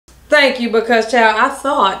thank you, because child, I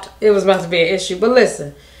thought it was about to be an issue. But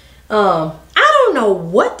listen, I don't know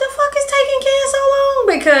what the fuck is taking Ken so long,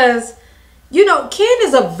 because you know, Ken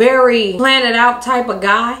is a very planned out type of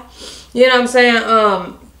guy. You know what I'm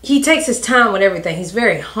saying? He takes his time with everything. He's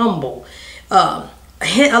very humble. A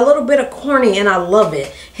little bit of corny, and I love it.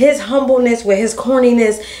 His humbleness with his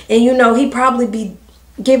corniness, and you know, he probably be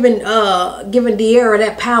giving De'Ara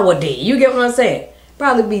that power D. You get what I'm saying?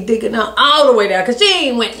 Probably be digging out all the way down, because she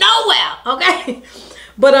ain't went nowhere, okay?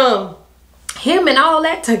 But him and all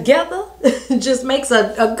that together just makes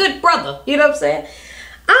a good brother. You know what I'm saying?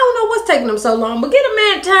 I don't know what's taking him so long, but get a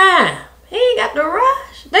man time. He ain't got the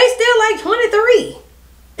rush. They still like 23.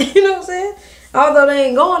 You know what I'm saying? Although they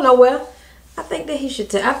ain't going nowhere, I think that he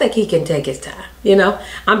should I think he can take his time. You know,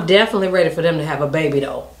 I'm definitely ready for them to have a baby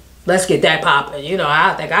though. Let's get that popping. You know,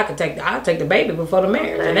 I think I'll take the baby before the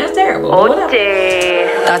marriage, and that's terrible. But whatever.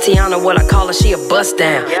 Tatiana, what I call her, she a bust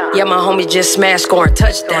down. Yeah, my homie just smashed, scoring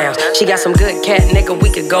touchdowns. She got some good cat, nigga,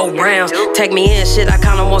 we could go rounds. Take me in, shit, I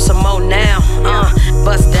kinda want some more now.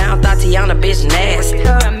 Bust down, Tatiana, bitch, nasty.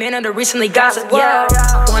 I'm in the recently gossip, yeah.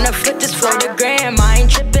 Wanna flip this for the gram, I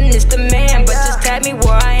ain't tripping, it's the man. But just tag me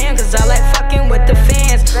where I am, cause I like fucking with the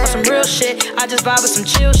fans. On some real shit, I just vibe with some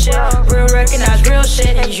chill shit. Real recognize real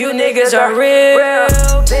shit, and you niggas are real,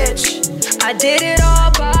 bitch. I did it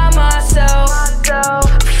all by myself.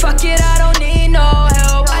 Fuck it, I don't need no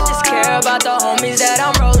help. I just care about the homies that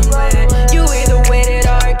I'm rolling with. You either with it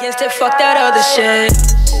or against it, fuck that other shit.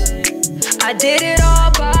 I did it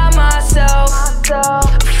all by myself.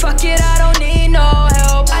 Fuck it, I don't need no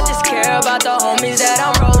help. I just care about the homies that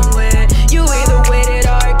I'm rolling with. You either with it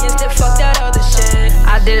or against it, fuck that other shit.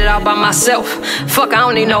 I did it all by myself. Fuck, I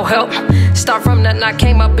don't need no help. Start from nothing, I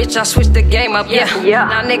came up, bitch, I switched the game up, yeah.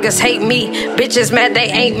 Now niggas hate me, bitches mad they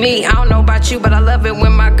ain't me. I don't know about you, but I love it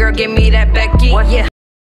when my girl give me that Becky, yeah.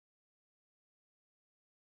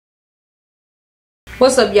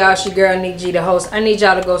 What's up, y'all? It's your girl, NEEKG, the host. I need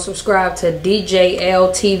y'all to go subscribe to DJL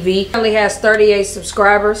TV. It only has 38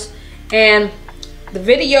 subscribers. And the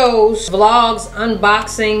videos, vlogs,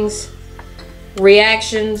 unboxings,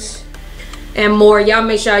 reactions, and more. Y'all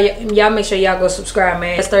make sure y'all go subscribe,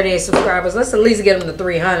 man. It's 38 subscribers. Let's at least get them to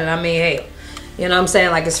 300. I mean, hey, you know what I'm saying?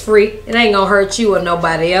 Like, it's free. It ain't gonna hurt you or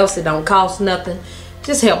nobody else. It don't cost nothing.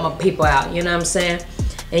 Just help my people out, you know what I'm saying?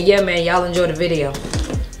 And yeah, man, y'all enjoy the video.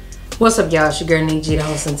 What's up, y'all? It's your girl, NEEKG, the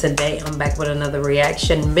host, and today I'm back with another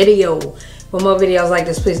reaction video. For more videos like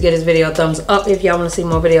this, please give this video a thumbs up. If y'all want to see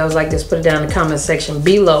more videos like this, put it down in the comment section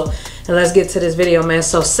below. And let's get to this video, man.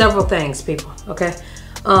 So, several things, people, okay?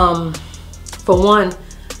 For one,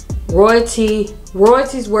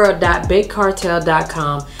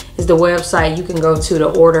 royaltiesworld.bigcartel.com is the website you can go to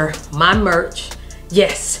order my merch.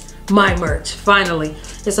 Yes, my merch, finally.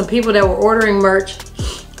 There's some people that were ordering merch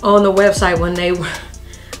on the website when they were,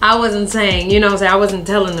 I wasn't saying, you know what I'm saying, I wasn't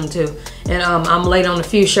telling them to. And I'm late on a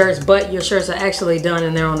few shirts, but your shirts are actually done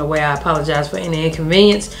and they're on the way. I apologize for any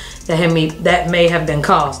inconvenience that may have been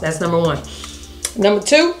caused. That's number one. Number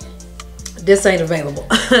two, this ain't available.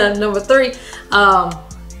 Number three,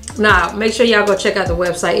 now make sure y'all go check out the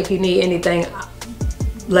website if you need anything.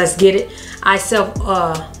 Let's get it. I self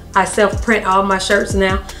print all my shirts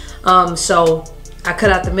now, so I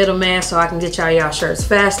cut out the middleman so I can get y'all shirts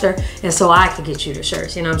faster, and so I can get you the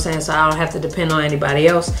shirts. You know what I'm saying? So I don't have to depend on anybody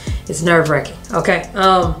else. It's nerve-wracking. Okay.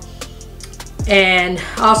 And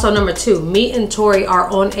also number two, me and Tori are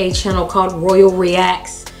on a channel called Royal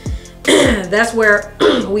Reacts. That's where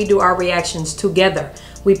we do our reactions together.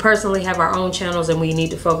 We personally have our own channels and we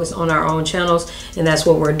need to focus on our own channels, and that's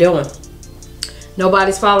what we're doing.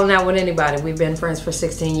 Nobody's falling out with anybody. We've been friends for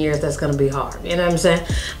 16 years. That's gonna be hard. You know what I'm saying?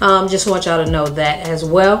 Just want y'all to know that as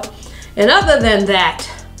well. And other than that,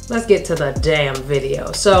 let's get to the damn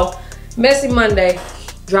video. So, Messy Monday,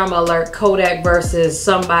 drama alert, Kodak versus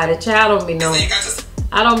somebody. Child, I don't be knowing.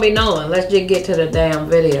 I don't be knowing. Let's just get to the damn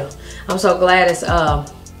video. I'm so glad it's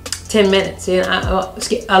 10 minutes, you know,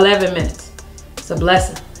 11 minutes. It's a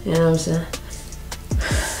blessing, you know what I'm saying?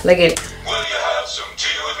 Look at it. Will you have some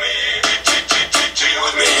tea with me? Tea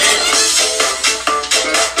with me.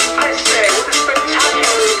 I say, what a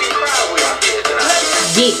spectacular looking crowd we have here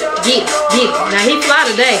tonight. Yeah. Now he fly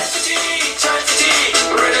today.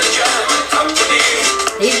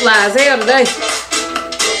 He fly as hell today.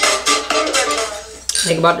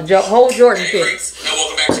 Think about the whole Jordan fit. Now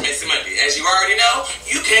welcome back to Messy Monday. As you already know,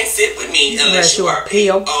 you can't sit with me unless you are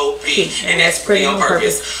POP. And that's pretty on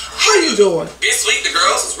purpose. How you doing? This week the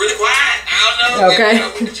girls was really quiet. I don't know. Okay. You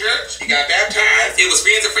went to church. You got baptized. It was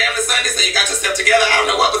Friends and Family Sunday, so you got yourself together. I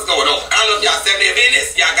don't know what was going on. I don't know if y'all Seventh-day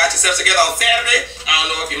Adventists. Y'all got yourself together on Saturday. I don't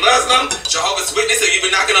know if you're Muslim, Jehovah's Witness, or you've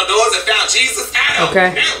been knocking on doors and found Jesus. I don't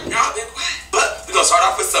know. Y'all been quiet. But we're gonna start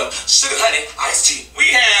off with some sugar honey iced tea.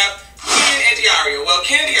 We have Ken and Diaria. Well,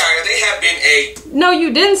 Ken and Diaria, they have been a... No,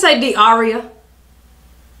 you didn't say Diaria.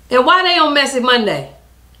 And why they on Messy Monday?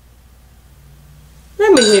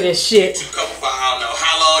 Let me hear this shit. Couple for I don't know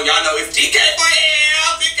how long. Y'all know it's DK for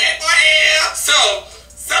hell. DK for hell. So,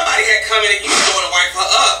 somebody had come in and you was going to wipe her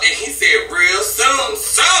up. And he said real soon.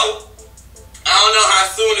 So, I don't know how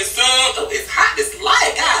soon is soon. Oh, it's hot. It's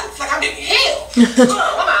light. God, it's like I'm in hell.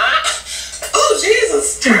 Oh,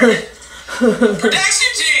 Jesus.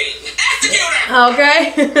 Production team. Executor.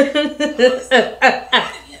 Okay.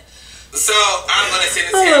 So I'm gonna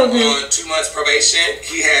sentence him on 2 months probation.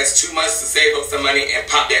 He has 2 months to save up some money and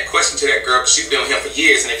pop that question to that girl because she's been with him for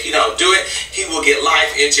years, and if he don't do it, he will get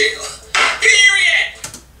life in jail. Period.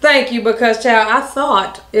 Thank you, because child, I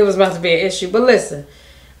thought it was about to be an issue, but listen,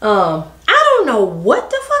 I don't know what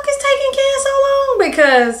the fuck is taking Ken so long,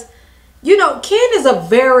 because you know Ken is a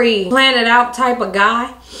very planned out type of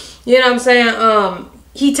guy. You know what I'm saying?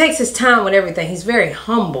 He takes his time with everything. He's very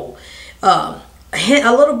humble.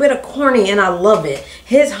 A little bit of corny, and I love it.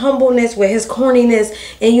 His humbleness with his corniness,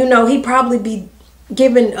 and you know he probably be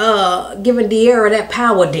giving Diaria that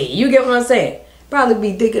power D. You get what I'm saying?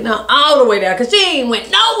 Probably be digging out all the way down because she ain't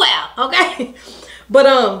went nowhere. Okay, but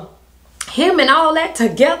him and all that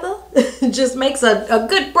together just makes a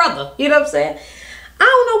good brother. You know what I'm saying? I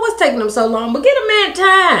don't know what's taking him so long, but get a man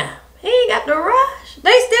time. He ain't got the rush.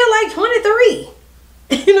 They still like 23.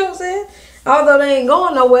 You know what I'm saying? Although they ain't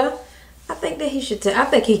going nowhere. I think that he should I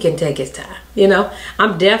think he can take his time, you know.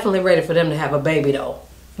 I'm definitely ready for them to have a baby though.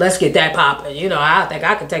 Let's get that popping. You know, I think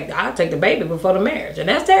I'll take the baby before the marriage. And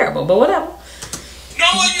that's terrible, but whatever. No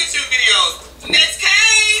more YouTube videos. Next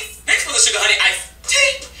case. Next for the sugar honey iced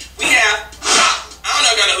tea. We have Chop. I don't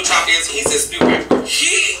know if y'all know who Chop is. He's this new rapper.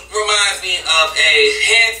 He reminds me of a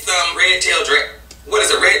handsome red-tailed dragon. What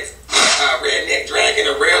is a redneck dragon,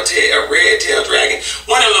 a red-tailed dragon?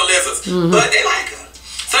 One of the little lizards. But they like him.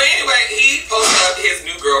 So anyway, he posted up his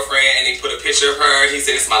new girlfriend and he put a picture of her. He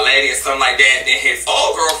said, it's my lady or something like that. Then his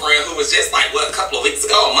old girlfriend, who was just like, what, a couple of weeks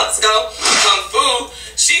ago, months ago, Kung Fu,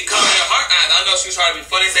 she commented heart eyes. I don't know if she was trying to be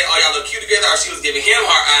funny, say, oh, y'all look cute together, or she was giving him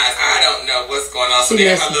heart eyes. I don't know what's going on. So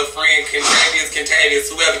then my little friend, Contavious,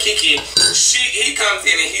 whoever, Kiki, he comes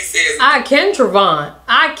in and he says, I can Travion?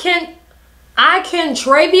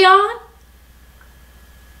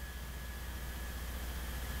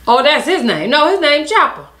 Oh, that's his name. No, his name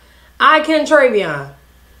Chopper. I can Travion.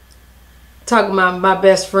 Talking about my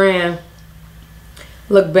best friend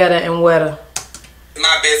look better and wetter.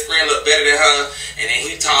 My best friend looked better than her, and then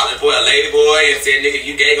he talked to a lady boy and said, nigga,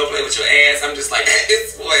 you gay, go play with your ass. I'm just like,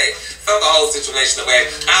 this boy, fuck the whole situation away.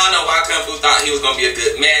 I don't know why Kung Fu thought he was going to be a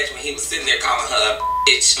good match when he was sitting there calling her a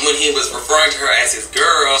bitch. When he was referring to her as his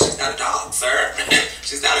girl, she's not a dog, sir.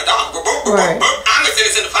 She's not a dog. Right. I'm going to send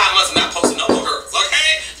this in 5 months and not posting no more girls,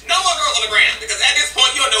 okay? No more girls on the ground, because at this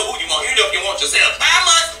point, you don't know who you want. You know if you want yourself. 5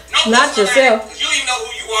 months, no not yourself. You don't even know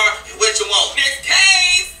who you are and what you want. Next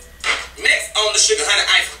case. Next on the sugar honey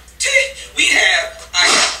ice tea, we have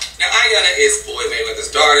Ayana. Now Ayana is Floyd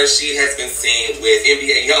Mayweather's daughter. She has been seen with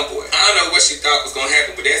NBA YoungBoy. I don't know what she thought was going to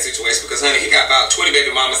happen with that situation because, honey, he got about 20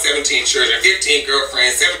 baby mamas, 17 children, 15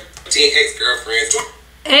 girlfriends, 17 ex-girlfriends,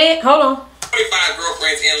 And hold on. 25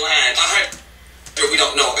 girlfriends in line. 100 we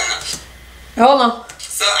don't know about. Hold on.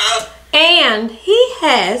 So and he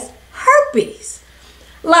has herpes.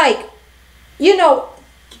 Like, you know,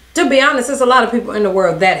 to be honest, there's a lot of people in the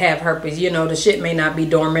world that have herpes. You know, the shit may not be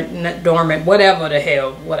dormant, whatever the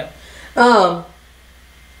hell, whatever.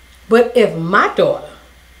 But if my daughter,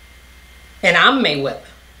 and I'm Mayweather,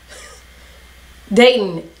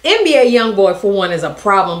 dating NBA YoungBoy for one is a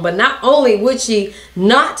problem. But not only would she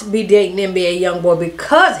not be dating NBA YoungBoy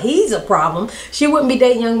because he's a problem, she wouldn't be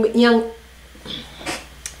dating young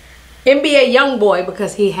NBA YoungBoy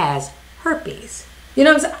because he has herpes. You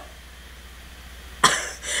know what I'm saying?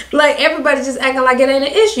 Like, everybody's just acting like it ain't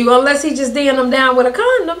an issue unless he just D'ing them down with a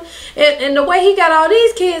condom. And the way he got all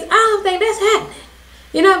these kids, I don't think that's happening.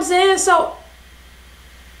 You know what I'm saying? So,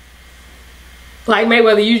 like,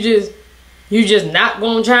 Mayweather, you just not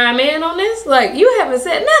gonna chime in on this? Like, you haven't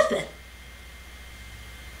said nothing.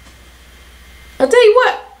 I'll tell you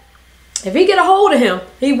what, if he get a hold of him,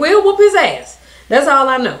 he will whoop his ass. That's all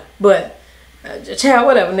I know. But, child,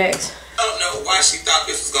 whatever, next. don't know why she thought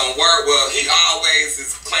this was gonna work. Well, he always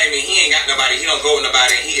is claiming he ain't got nobody, he don't go with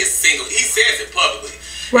nobody, and he is single. He says it publicly.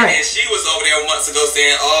 Right. And she was over there months ago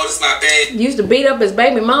saying, oh, this is my baby. Used to beat up his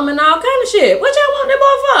baby mama and all kind of shit. What y'all want that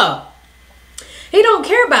boy for? He don't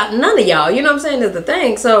care about none of y'all. You know what I'm saying? That's the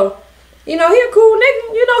thing. So, you know, he a cool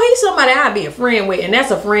nigga. You know, he's somebody I'd be a friend with. And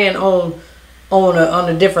that's a friend on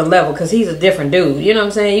a different level, because he's a different dude. You know what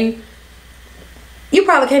I'm saying? You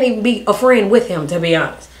probably can't even be a friend with him, to be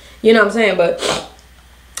honest. You know what I'm saying? But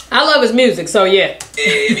I love his music, so yeah.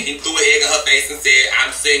 And he threw an egg in her face and said,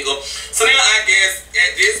 I'm single. So now I guess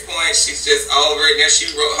at this point, she's just over it. Now she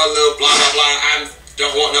wrote her little blah, blah, blah. I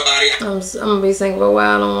don't want nobody. I'm going to be single for a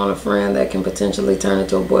while. I don't want a friend that can potentially turn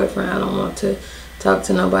into a boyfriend. I don't want to talk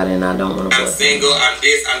to nobody, and I don't want a boyfriend. I'm single. I'm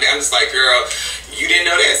this. I'm that. I'm just like, girl, you didn't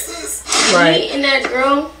know that, sis? Right. Me and that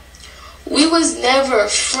girl, we was never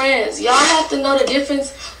friends. Y'all have to know the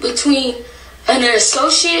difference between an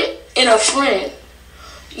associate and a friend.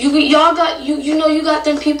 Y'all got you know you got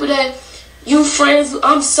them people that you friends.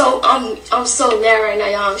 I'm so mad right now,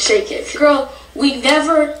 y'all. I'm shaking. Girl, we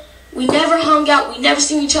never hung out. We never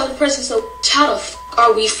seen each other in person. So how the f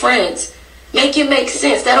are we friends? Make it make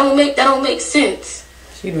sense. That don't make sense.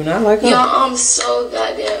 She do not like her. Y'all, I'm so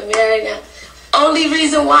goddamn mad right now. Only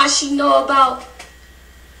reason why she know about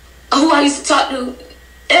who I used to talk to,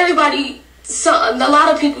 everybody, a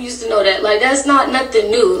lot of people used to know that. Like, that's not nothing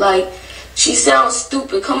new. Like, she sounds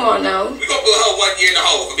stupid. Come on now. We gonna put her 1 year in the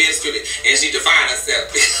hole for being stupid, and she defined herself.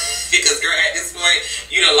 Because, girl, at this point,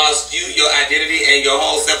 you done lost your identity and your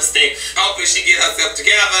whole self-esteem. Hopefully she get herself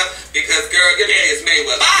together, because, girl, your daddy is made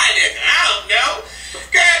with bye, nigga. I don't know.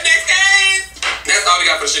 Girl, next game. That's all we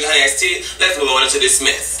got for the Sugar Honey Iced Tea. Let's move on into this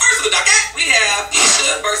mess. First of the docket, we have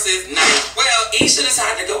Isha versus Naeem. Well, Isha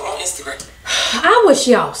decided to go on Instagram. I wish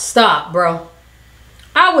y'all stop, bro.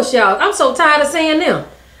 I wish y'all. I'm so tired of seeing them.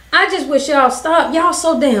 I just wish y'all stop. Y'all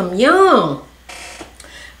so damn young.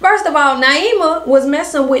 First of all, Naima was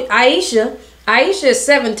messing with Aisha. Aisha is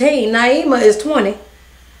 17. Naima is 20.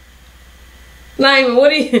 Naima,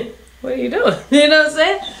 what are you doing? You know what I'm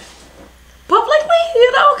saying? Publicly,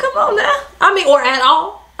 you know, come on now. I mean, or at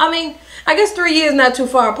all. I mean, I guess 3 years not too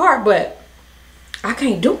far apart, but I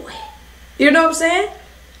can't do it. You know what I'm saying?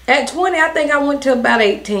 At 20, I think I went to about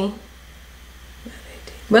 18.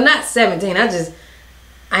 But not 17.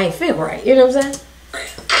 I ain't feel right. You know what I'm saying?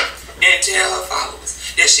 And tell her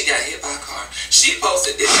followers that she got hit by a car. She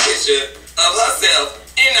posted this picture of herself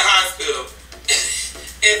in the hospital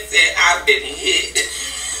and said, I've been hit.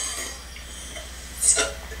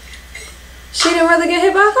 She didn't really get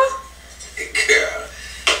hit by a car? Girl.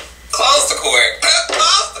 Close the court.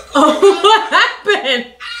 Close the court. Oh, what happened?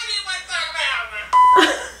 I didn't want to talk about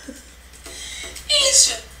it.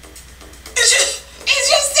 Isha. Is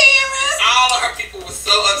you serious? All of her people were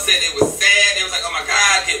so upset. They were sad. They was like, oh my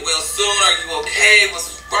God, get well soon. Are you okay?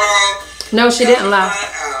 What's wrong? No, she didn't lie.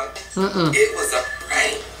 It was a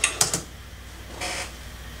prank.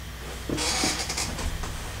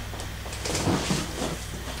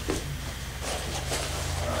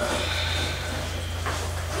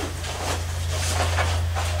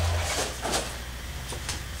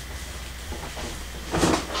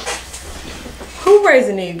 Who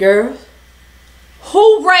raising these girls?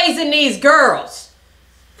 Who raising these girls?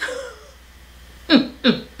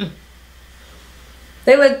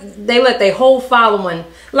 They let their whole following,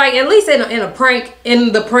 like at least in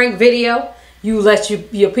the prank video, you let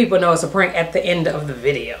your people know it's a prank at the end of the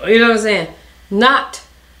video. You know what I'm saying? Not,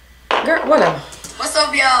 girl, whatever. What's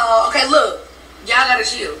up, y'all? Okay, look, y'all gotta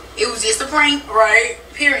chill. It was just a prank, right?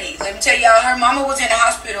 Period. Let me tell y'all, her mama was in the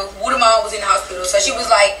hospital. Wuda mom was in the hospital, so she was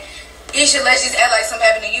like, Isha, let's just act like something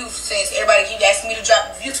happened to you, since everybody keep asking me to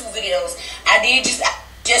drop YouTube videos. I did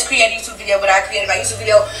just create a YouTube video, but I created my YouTube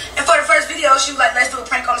video. And for the first video, she was like, let's do a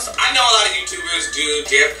prank on the I know a lot of YouTubers do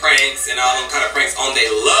death pranks and all them kind of pranks on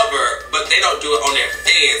their lover, but they don't do it on their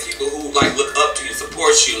fans, people who like look up to you,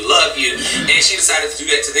 support you, love you. And she decided to do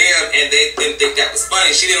that to them, and they didn't think that was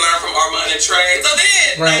funny. She didn't learn from Armand and Trey. So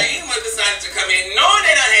then, Naima decided to come in, knowing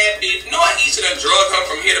that I had beef, knowing Isha done drug her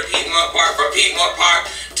from here to Piedmont Park, from Piedmont Park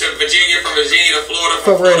to Virginia, from Virginia to Florida,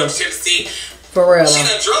 from Florida to Tennessee. For real. She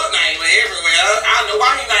done drug Naima everywhere. I don't know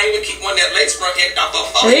why you not even keep one that lace front head off her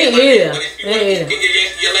forehead. But if you want to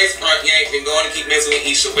keep your lace front, you ain't been going to keep messing with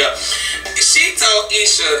Isha. Well, she told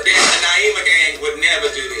Isha that the Naima gang would never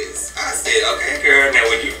do this. I said, okay, girl. Now,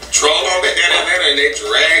 when you troll on back down Atlanta and they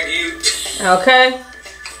drag you. Okay.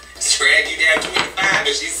 Drag you down 25,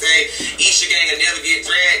 and she say Isha gang will never get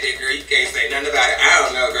dragged. Then, girl, you can't say nothing about it. I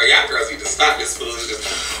don't know, girl. Y'all girls need to stop this foolishness.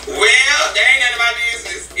 Well, that ain't none of my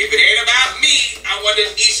business. If it ain't about me, I wonder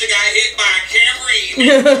if Isha got hit by a Camry.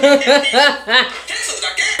 NBA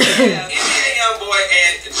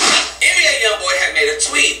Youngboy had made a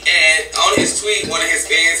tweet, and on his tweet, one of his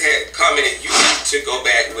fans had commented, "You need to go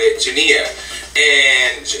back with Jania."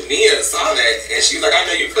 And Jania saw that, and she was like, "I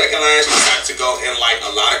know you fucking lying." She started to go in like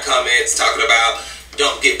a lot of comments talking about,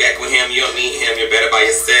 "Don't get back with him. You don't need him. You're better by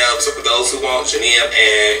yourself." So for those who want Jania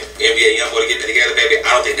and NBA Youngboy to get together, baby, I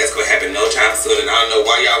don't think that's gonna happen no time soon. And I don't know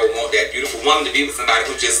why y'all would want that beautiful woman to be with somebody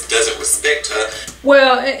who just doesn't respect her.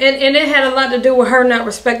 Well, and it had a lot to do with her not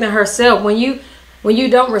respecting herself. When you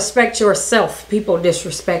don't respect yourself, people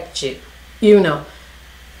disrespect you. You know.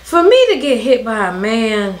 For me to get hit by a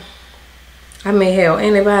man, I mean, hell,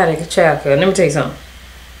 anybody can childhood. Let me tell you something.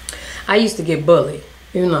 I used to get bullied,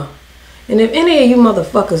 you know. And if any of you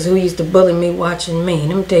motherfuckers who used to bully me watching me,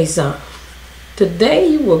 let me tell you something. Today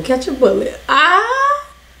you will catch a bullet.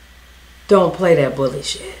 Don't play that bully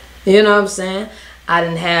shit. You know what I'm saying? I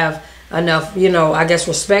didn't have enough, you know, I guess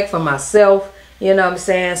respect for myself. You know what I'm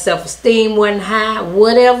saying? Self-esteem wasn't high,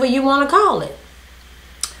 whatever you want to call it.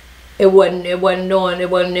 It wasn't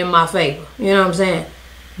in my favor. You know what I'm saying?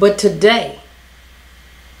 But today,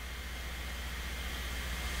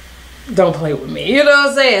 don't play with me. You know what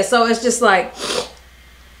I'm saying? So it's just like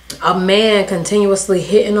a man continuously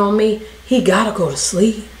hitting on me. He gotta go to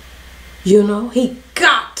sleep. You know? He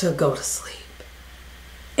got to go to sleep.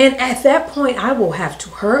 And at that point, I will have to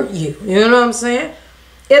hurt you. You know what I'm saying?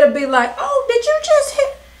 It'll be like, "Oh, did you just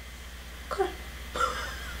hit?" Okay.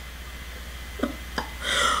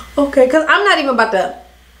 Okay, because I'm not even about to...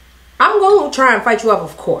 I'm going to try and fight you up,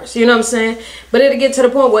 of course. You know what I'm saying? But it'll get to the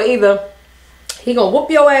point where either he going to whoop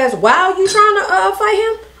your ass while you trying to fight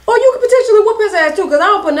him, or you could potentially whoop his ass too, because I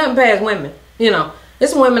don't put nothing past women. You know,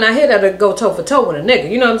 there's some women out here that'll go toe for toe with a nigga.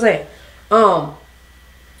 You know what I'm saying?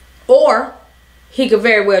 Or he could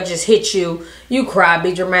very well just hit you. You cry,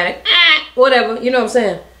 be dramatic, whatever. You know what I'm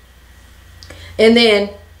saying? And then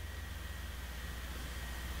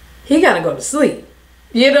he got to go to sleep.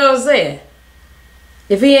 You know what I'm saying?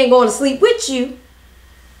 If he ain't going to sleep with you,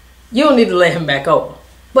 you don't need to let him back over.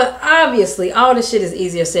 But obviously, all this shit is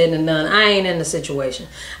easier said than done. I ain't in the situation.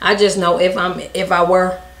 I just know if I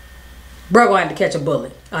were, bro, gonna have to catch a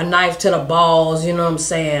bullet, a knife to the balls. You know what I'm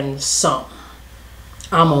saying? Something.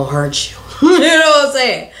 I'm gonna hurt you. You know what I'm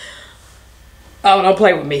saying? Oh, don't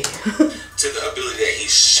play with me. To the ability that he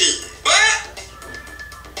should, but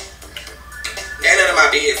ain't none of my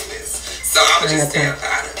business. So I'ma just stand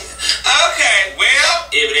out of it. Okay, well,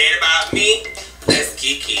 if it ain't about me, let's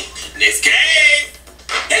kiki. Next game.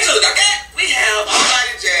 Next look, okay? We have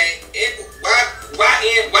Almighty J.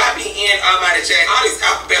 YBN Almighty J. All these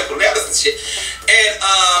alphabetical letters and shit. And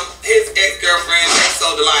his ex-girlfriend,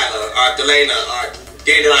 so Delilah, or Delana, or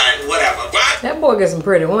Dandelion, whatever. Right? That boy gets some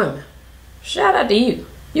pretty women. Shout out to you.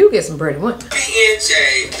 You get some pretty women.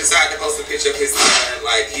 BNJ decided to post a picture of his son,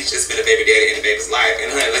 like he's just been a baby daddy in the baby's life. And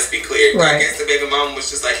honey, let's be clear. Right. I guess the baby mama was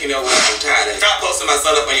just like, you know what, I'm tired of it. Stop posting my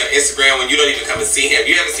son up on your Instagram when you don't even come and see him.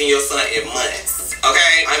 You haven't seen your son in months.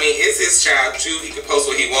 Okay? I mean, it's his child too. He can post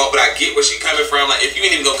what he wants, but I get where she's coming from. Like, if you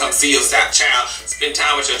ain't even gonna come see your child, spend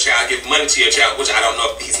time with your child, give money to your child, which I don't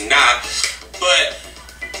know if he's not, but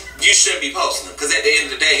you shouldn't be posting them, because at the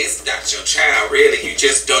end of the day, it's not your child, really. You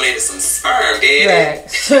just donated some sperm, daddy. Right.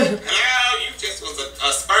 Hello, you just was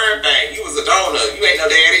a sperm bank. You was a donor. You ain't no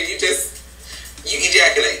daddy. You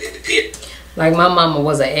ejaculated the pit. Like my mama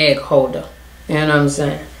was an egg holder. You know what I'm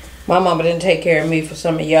saying? My mama didn't take care of me. For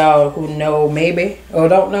some of y'all who know maybe or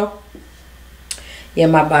don't know. Yeah,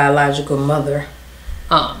 my biological mother,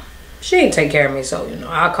 she didn't take care of me, so you know,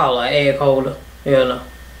 I call her egg holder, you know.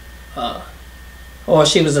 Or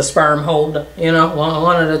she was a sperm holder, you know,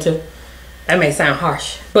 one of the two. That may sound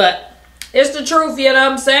harsh, but it's the truth, you know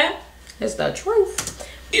what I'm saying? It's the truth.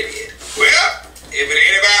 Period. Well, if it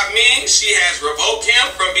ain't about me, she has revoked him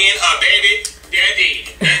from being a baby daddy.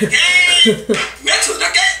 Okay. Next one,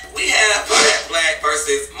 okay? We have Kodak Black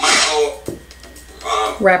versus Michael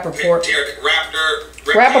Rappaport.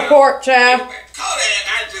 Rappaport, child. Kodak,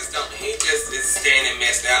 I just don't. He just is standing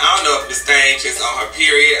messed out. I don't know if this thing just on her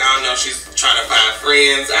period. I don't know if she's trying to find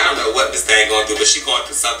friends. I don't know what this thing going through, but she going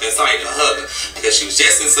through something. So I need to hug her because she was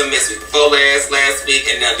just in some mess with before last week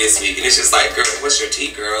and now this week, and it's just like, girl, what's your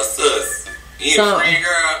tea, girl, sus? You a friend,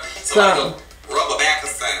 girl? So I go rub her back or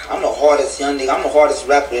something. I'm the hardest young nigga. I'm the hardest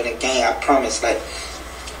rapper in the game. I promise. Like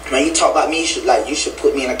when you talk about me, you should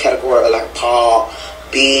put me in a category of like Paul,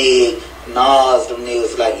 Big, Nas, them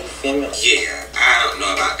niggas. Like, you feel me? Yeah, I don't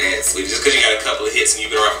know about that, sweetie. Just because you got a couple of hits and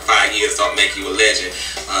you've been around for 5 years don't make you a legend.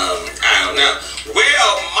 I don't know.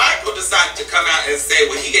 Well, Michael decided to come out and say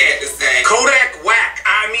what he had to say. Kodak whack.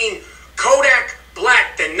 I mean, Kodak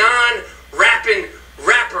Black, the non-rapping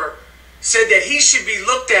said that he should be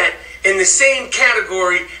looked at in the same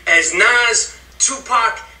category as Nas,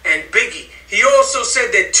 Tupac, and Biggie. He also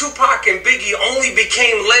said that Tupac and Biggie only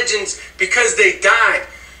became legends because they died.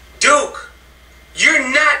 Duke, you're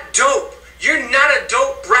not dope. You're not a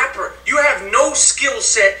dope rapper. You have no skill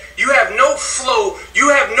set. You have no flow. You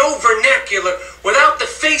have no vernacular. Without the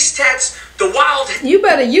face tats, the wild... You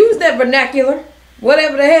better use that vernacular.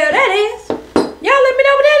 Whatever the hell that is. Y'all let me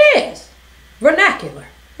know what that is. Vernacular.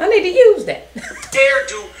 I need to use that.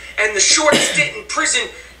 Hairdo and the short stint in prison,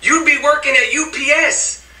 you'd be working at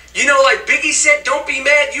UPS. You know, like Biggie said, don't be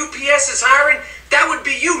mad, UPS is hiring. That would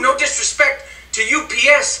be you. No disrespect to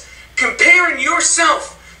UPS. Comparing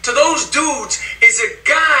yourself to those dudes is a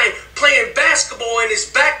guy playing basketball in his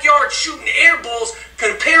backyard shooting air balls,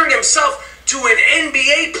 comparing himself to an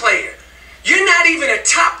NBA player. You're not even a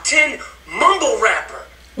top 10 mumble rapper.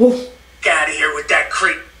 Oof. Get out of here with that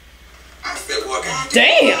creep. I said, well, God,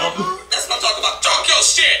 damn. That's what I'm talking about. Talk your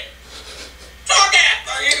shit. Talk it.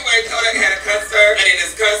 Anyway, Kodak had a concert, and in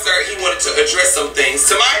his concert, he wanted to address some things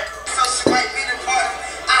to Michael. So she might be the part.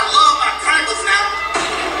 I love my crackers now.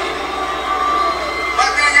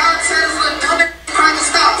 But man, y'all tell this little dumb cracker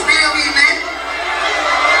stop. Feel me, man?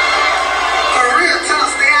 For real, tell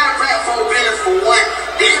us stay out of rap for a minute for one.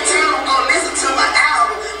 Then tell them go listen to my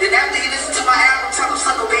album. Then after you listen to my album, tell them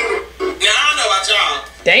suck a baby. Now, I don't know about y'all.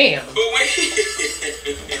 Damn. But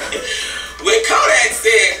when Kodak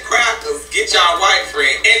said crackers, get y'all white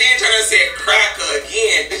friend, and then turned and said cracker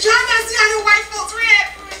again, did y'all not see how the white folks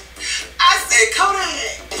react? I said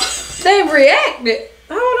Kodak. They reacted.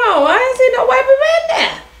 Hold on, I ain't seen no white people in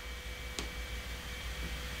there.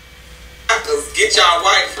 Crackers, get y'all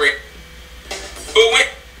white friend. But when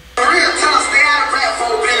for real, tell us stay out of rap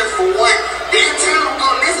for a minute for one. Then tell them go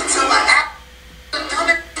listen to my album.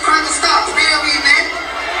 Cracker stop, feel me, man?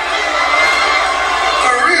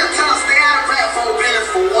 For real, tell us stay out of rap for a minute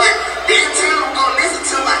for one. Then tell them go listen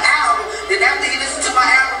to my album. Then after you listen to my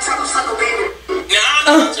album, tell them suck a baby. Now I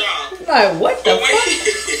know about y'all. Like, what the fuck?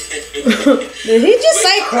 Did he just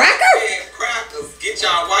say cracker? Crackers, get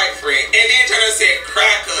y'all white friend. And then turned and said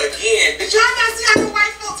cracker again. Did y'all not see how the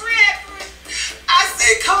white folks react? I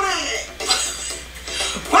said Kodak.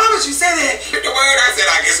 Why would you say that? The word I said,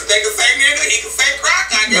 I guess if they can say nigga, he can say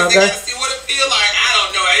cracker. I guess they gotta see what it feel like. I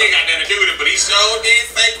don't know. I ain't got nothing to do with it, but he sure did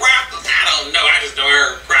say cracker. I don't know. I just don't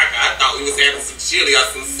heard cracker. I thought we was having some chili or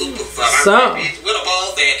some soup or something. I said, bitch, with a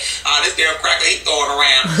balls and this damn cracker he throwing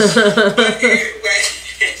around. But anyway,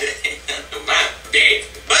 my bad.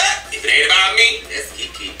 But if it ain't about me, let's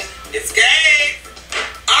keep it's gay.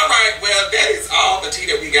 Alright, well that is all the tea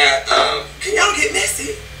that we got. Can y'all get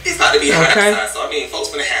messy? It's about to be hot outside, so I mean folks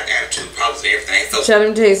gonna have attitude problems and everything. So Tell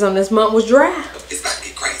him to tell you something, this month was dry. It's about to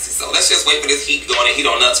get crazy. So let's just wait for this heat to go on and heat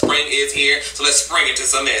on up. Spring is here, so let's spring into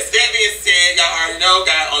some mess. That being said, y'all already know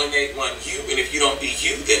God only made one you, and if you don't be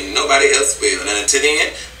you, then nobody else will. And until then,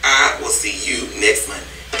 I will see you next Monday.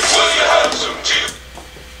 Will you have some tea?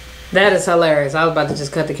 That is hilarious. I was about to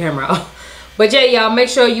just cut the camera off. But yeah, y'all, make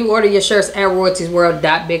sure you order your shirts at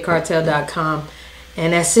royaltiesworld.bigcartel.com.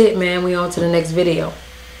 And that's it, man. We on to the next video.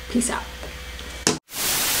 Peace out.